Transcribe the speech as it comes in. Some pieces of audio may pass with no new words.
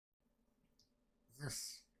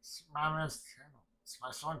this Supermonaman's channel. It's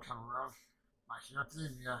my song cover of My Hero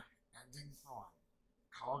Academia ending one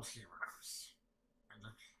called Heroes. And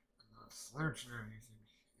the lyrics and everything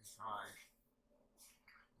is by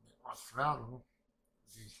Australia.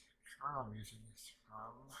 The external music is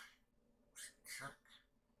from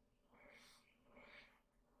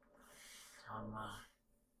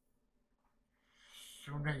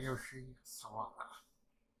Tsunayoshi Sawada.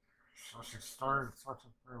 So she started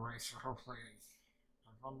talking her way, so hopefully I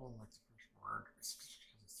rumble like the first word is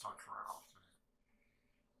because it's talked right off of it.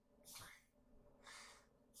 Okay.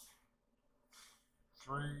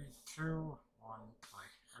 3, 2, 1, play.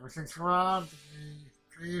 Everything surrounding me,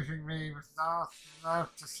 leaving me with nothing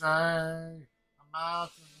left to say.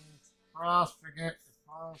 Imagine it, grasping it,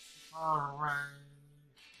 far away.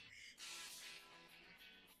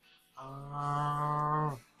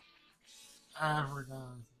 Oh, every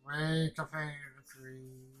night, wake up in a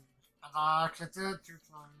dream, and I can do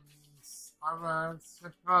things I learned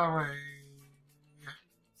slip away.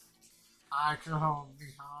 I can hold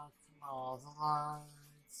the heart from all the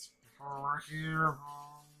lights before a hero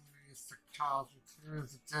is to cause me to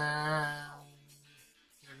the day.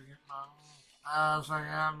 Giving it my all as I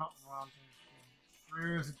am not wanting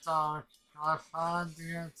through the dark. I find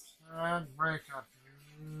the answer and wake up you.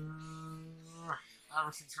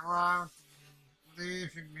 Everything's around me,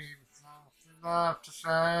 leaving me with nothing left to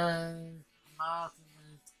say. Nothing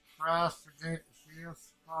to grasp it feels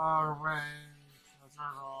far away. Cause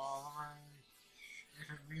they're all away. If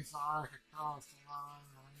it means I could cross the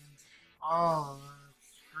line, all of it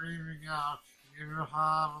screaming out, you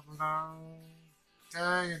have alone.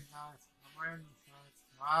 Day and night, I'm in the fight.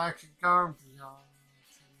 I can go beyond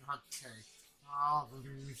to take all the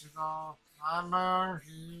losing all. I'm a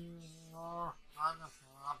hero. I'm a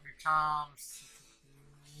fan becomes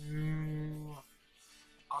you.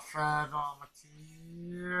 I shed all my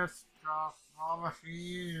tears, dropped all my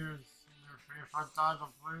fears. If I died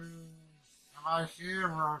of blue, am I a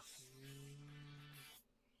hero to you?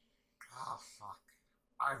 Oh fuck.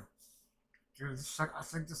 I dude, I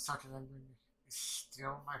think the second ending is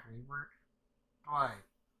still my favorite. But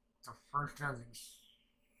the first ending is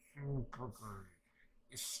super good.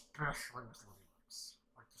 Especially with the lyrics.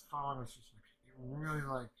 Like the song is just like it really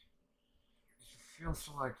like it feels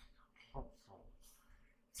so like hopeful.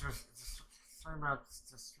 There's something about this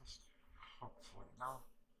just hopeful, you know?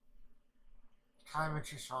 It kinda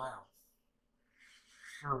makes you smile.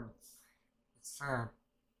 Sure, it's sad.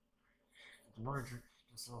 The words are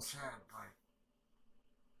just a little sad, but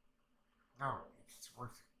no, it's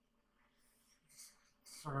worth it.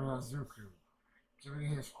 Soroyazuku, giving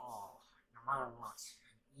his all, no matter what.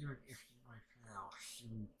 Even if he might fail, he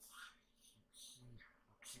will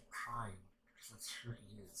keep trying because that's who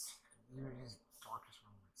he is. And even in his darkest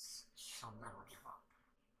moments, he'll never give up.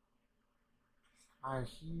 I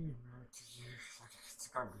hear to you like it's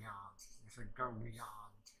go beyond. It's like go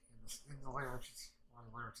beyond. In the lyrics, one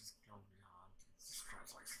of the lyrics is go beyond. It just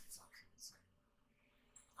translates it's actually the same.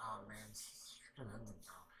 Oh man, it's a good ending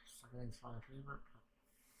though. Second ending's my favorite, but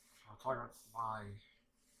I'll talk about why.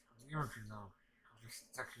 The imagery though.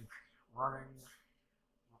 Just actually running,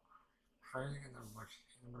 praying, and then like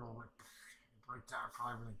in the middle, like break down,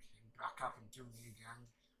 probably like back up and doing it again.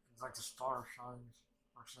 It's like the star shines,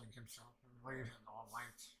 representing himself, and leave in all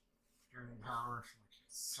light, giving power. Like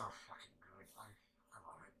it's so fucking good. I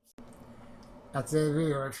love it. That's the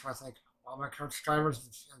video. I just want to thank all my current subscribers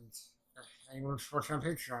and anyone who's watching on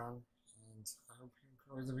Patreon. And I hope you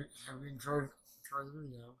enjoyed the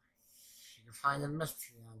video. You can find the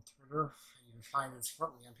mystery on Twitter. You can find it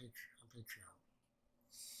support me on Patreon.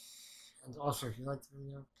 And also, if you like the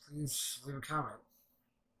video, please leave a comment.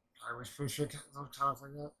 I always appreciate those comments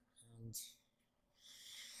like that. And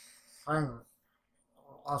finally,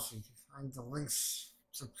 also, you can find the links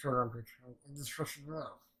to Twitter on Patreon in the description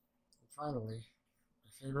below. And finally,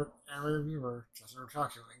 my favorite anime reviewer, Jessica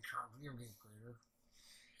Otaku, and current video game creator,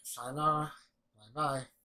 sayonara, bye bye.